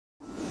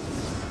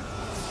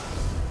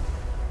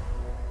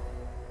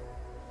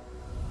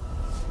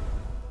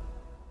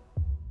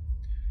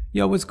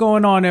Yo, what's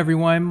going on,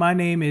 everyone? My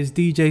name is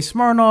DJ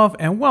Smirnoff,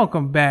 and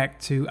welcome back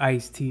to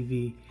Ice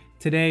TV.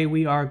 Today,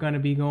 we are going to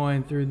be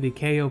going through the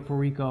Cayo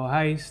Perico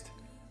Heist.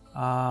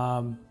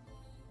 A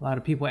lot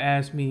of people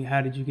ask me, how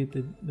did you get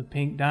the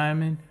pink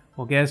diamond?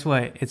 Well, guess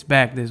what? It's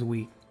back this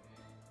week.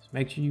 So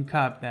make sure you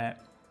cop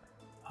that.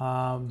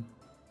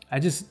 I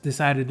just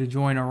decided to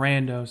join a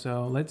rando,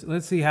 so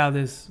let's see how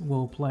this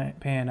will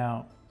pan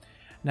out.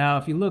 Now,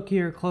 if you look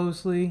here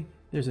closely,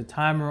 there's a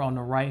timer on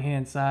the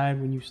right-hand side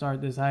when you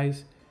start this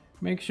heist.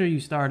 Make sure you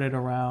start at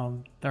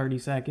around 30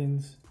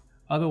 seconds.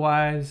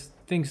 Otherwise,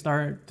 things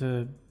start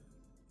to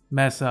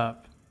mess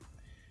up.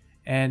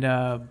 And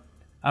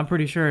I'm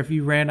pretty sure if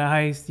you ran a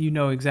heist, you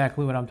know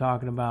exactly what I'm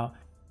talking about.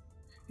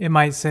 It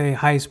might say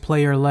heist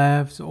player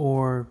left,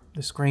 or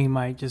the screen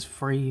might just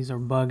freeze or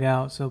bug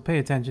out. So pay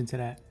attention to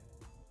that.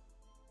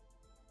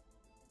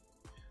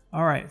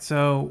 All right,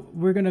 so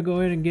we're going to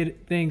go ahead and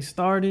get things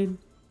started.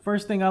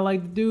 First thing I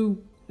like to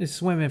do is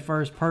swim in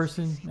first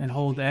person and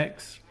hold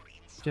X.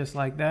 Just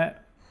like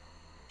that.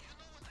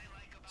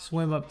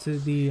 Swim up to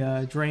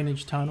the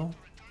drainage tunnel.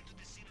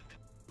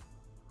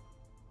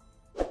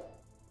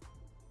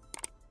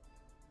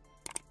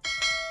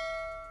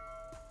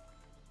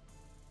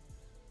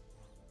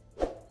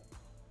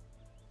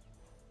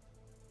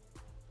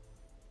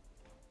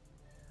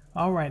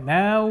 All right,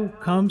 now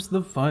comes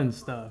the fun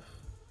stuff.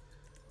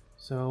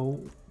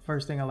 So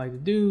first thing I like to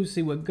do,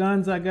 see what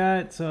guns I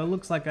got. So it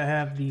looks like I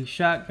have the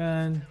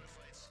shotgun.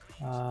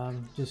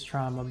 Just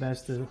trying my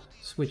best to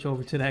switch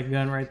over to that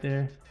gun right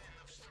there.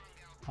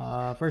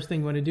 First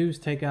thing you want to do is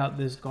take out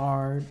this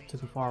guard to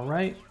the far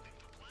right.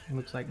 It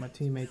looks like my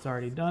teammate's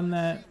already done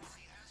that.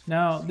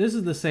 Now, this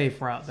is the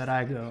safe route that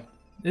I go.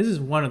 This is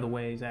one of the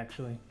ways,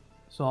 actually.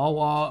 So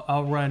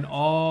I'll run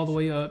all the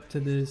way up to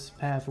this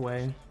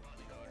pathway.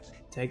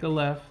 Take a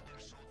left.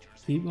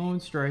 Keep going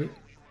straight.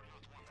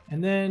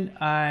 And then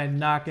I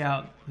knock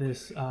out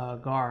this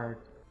guard.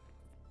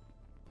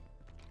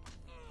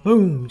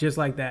 Boom, just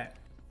like that.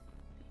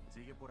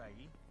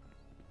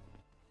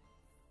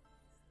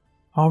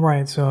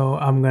 Alright, so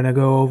I'm going to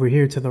go over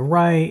here to the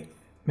right.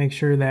 Make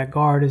sure that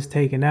guard is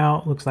taken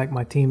out. Looks like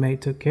my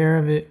teammate took care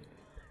of it.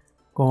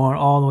 Going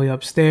all the way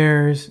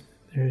upstairs.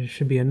 There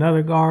should be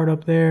another guard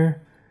up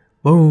there.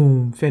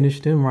 Boom,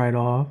 finished him right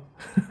off.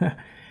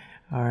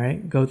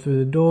 Alright, go through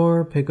the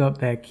door, pick up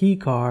that key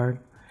card.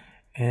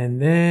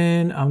 And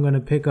then I'm going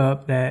to pick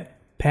up that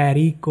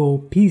Perico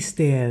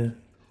Heist.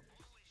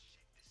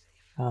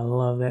 I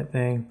love that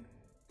thing.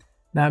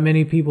 Not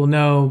many people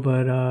know,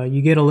 but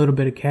you get a little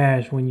bit of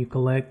cash when you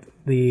collect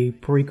the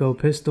Perico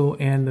pistol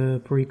and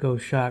the Perico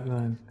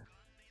shotgun.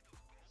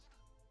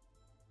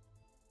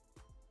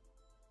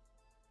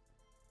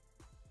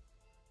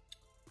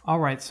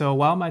 Alright, so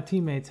while my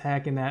teammate's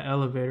hacking that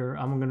elevator,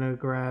 I'm going to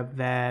grab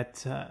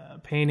that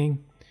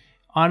painting.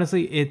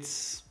 Honestly,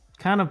 it's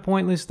kind of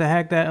pointless to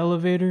hack that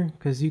elevator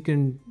because you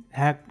can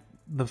hack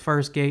the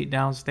first gate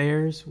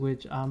downstairs,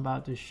 which I'm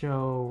about to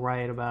show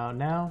right about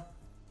now.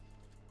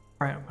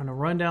 All right, I'm gonna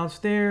run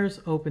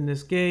downstairs, open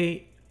this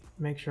gate,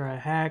 make sure I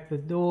hack the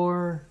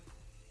door.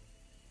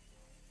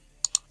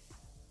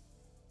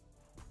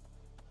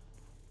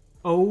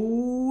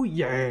 Oh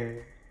yeah.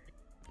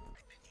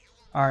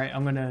 All right,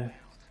 I'm gonna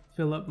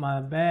fill up my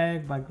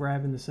bag by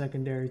grabbing the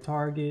secondary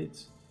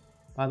targets.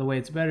 By the way,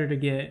 it's better to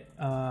get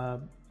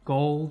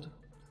gold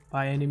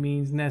by any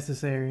means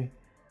necessary.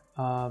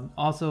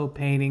 Also,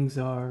 paintings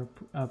are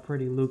a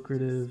pretty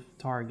lucrative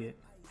target,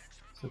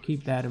 so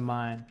keep that in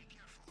mind.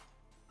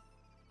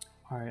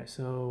 All right,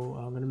 so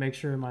I'm gonna make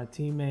sure my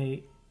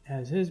teammate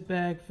has his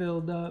bag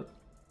filled up.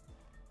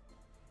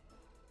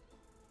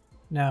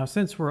 Now,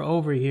 since we're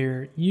over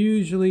here,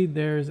 usually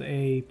there's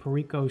a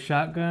Perico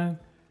shotgun.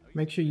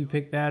 Make sure you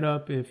pick that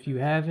up if you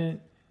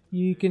haven't.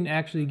 You can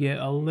actually get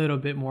a little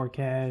bit more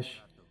cash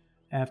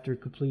after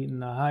completing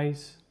the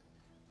heist.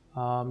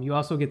 You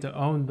also get to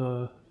own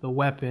the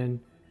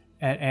weapon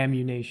at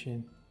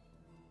ammunition.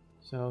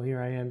 So here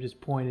I am,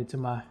 just pointed to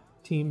my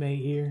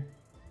teammate here.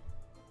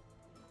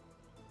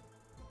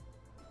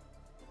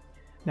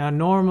 Now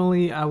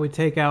normally I would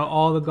take out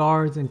all the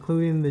guards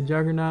including the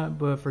Juggernaut,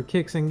 but for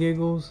kicks and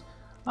giggles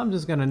I'm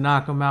just gonna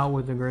knock them out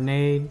with a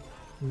grenade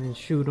and then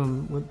shoot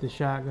them with the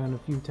shotgun a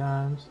few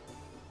times,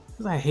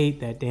 because I hate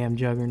that damn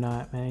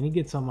Juggernaut, man. He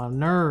gets on my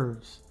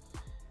nerves.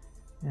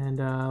 And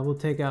we'll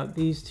take out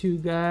these two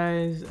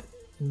guys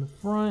in the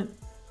front,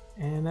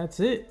 and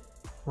that's it.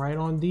 Right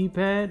on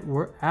D-pad,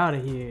 we're out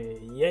of here.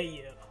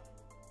 Yeah.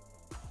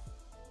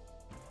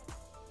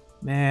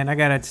 Man, I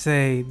gotta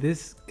say,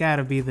 this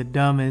gotta be the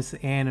dumbest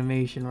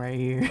animation right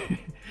here.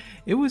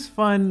 It was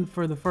fun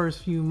for the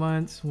first few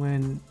months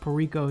when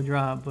Perico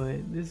dropped,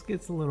 but this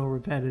gets a little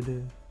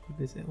repetitive with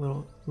this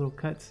little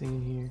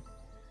cutscene here.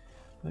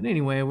 But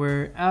anyway,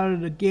 we're out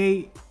of the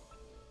gate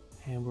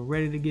and we're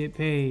ready to get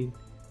paid.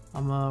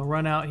 I'm gonna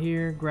run out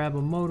here, grab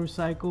a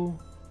motorcycle,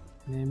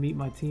 and then meet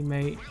my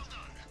teammate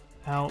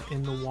out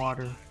in the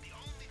water.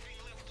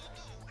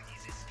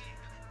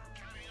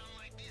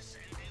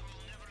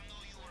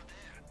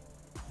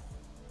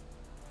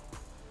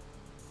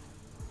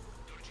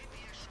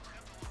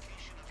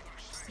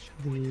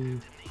 the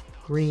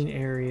green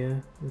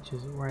area, which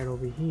is right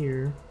over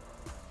here.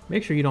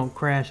 Make sure you don't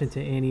crash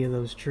into any of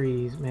those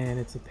trees, man.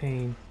 It's a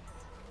pain.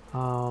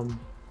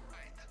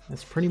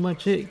 That's pretty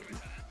much it,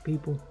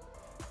 people.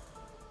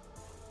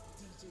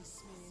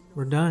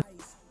 We're done.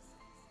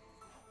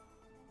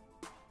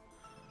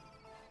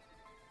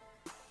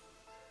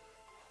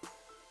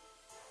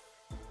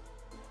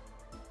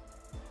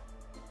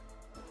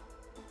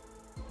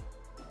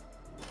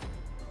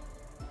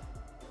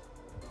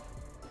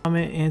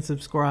 Comment and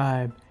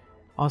subscribe.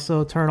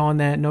 Also turn on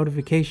that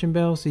notification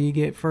bell so you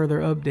get further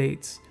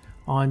updates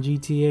on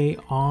GTA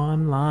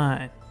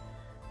Online.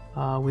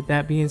 With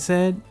that being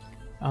said,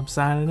 I'm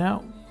signing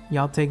out.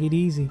 Y'all take it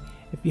easy.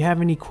 If you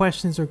have any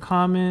questions or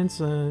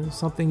comments,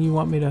 something you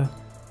want me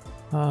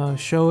to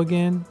show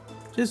again,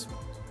 just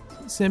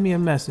send me a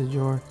message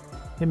or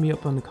hit me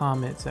up on the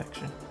comment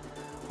section.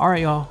 All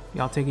right,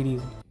 y'all take it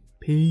easy.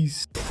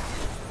 Peace.